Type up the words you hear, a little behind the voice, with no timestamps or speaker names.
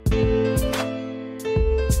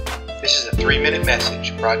This is a 3-minute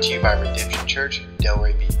message brought to you by Redemption Church,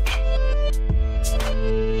 Delray Beach.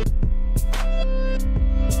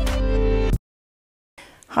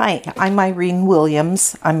 Hi, I'm Irene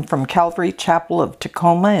Williams. I'm from Calvary Chapel of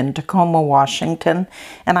Tacoma in Tacoma, Washington,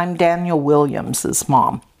 and I'm Daniel Williams'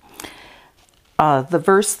 mom. The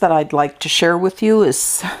verse that I'd like to share with you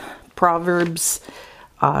is Proverbs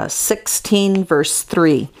 16, verse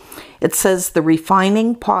 3. It says, "The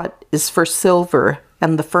refining pot is for silver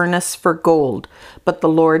and the furnace for gold, but the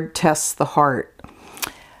Lord tests the heart."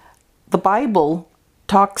 The Bible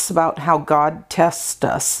talks about how God tests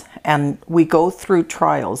us, and we go through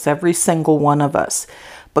trials, every single one of us.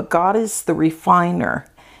 But God is the refiner.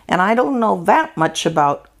 And I don't know that much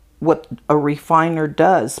about what a refiner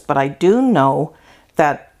does, but I do know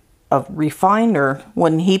that a refiner,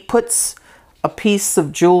 when he puts a piece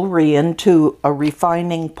of jewelry into a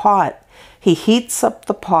refining pot, he heats up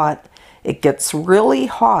the pot, it gets really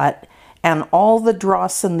hot, and all the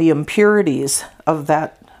dross and the impurities of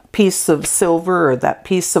that piece of silver or that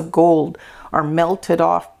piece of gold are melted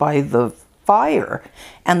off by the fire.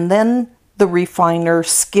 And then the refiner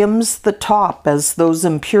skims the top as those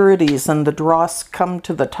impurities and the dross come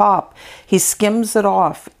to the top. He skims it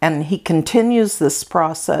off, and he continues this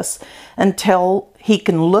process until he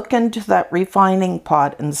can look into that refining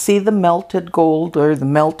pot and see the melted gold or the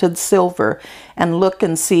melted silver and look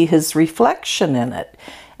and see his reflection in it.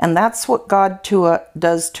 And that's what God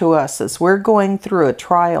does to us as we're going through a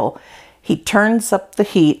trial. He turns up the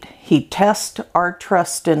heat. He tests our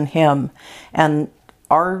trust in him and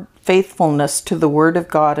our faithfulness to the Word of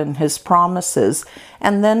God and his promises.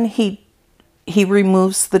 And then he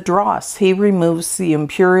removes the dross. He removes the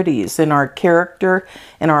impurities in our character,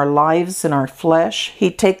 in our lives, in our flesh.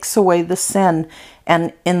 He takes away the sin.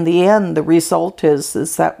 And in the end, the result is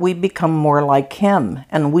that we become more like him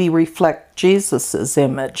and we reflect Jesus's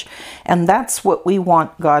image. And that's what we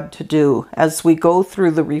want God to do. As we go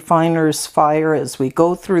through the refiner's fire, as we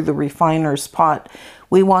go through the refiner's pot,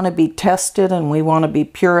 we want to be tested and we want to be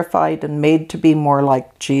purified and made to be more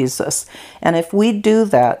like Jesus. And if we do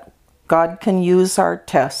that, God can use our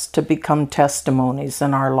tests to become testimonies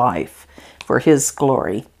in our life for his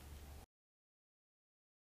glory.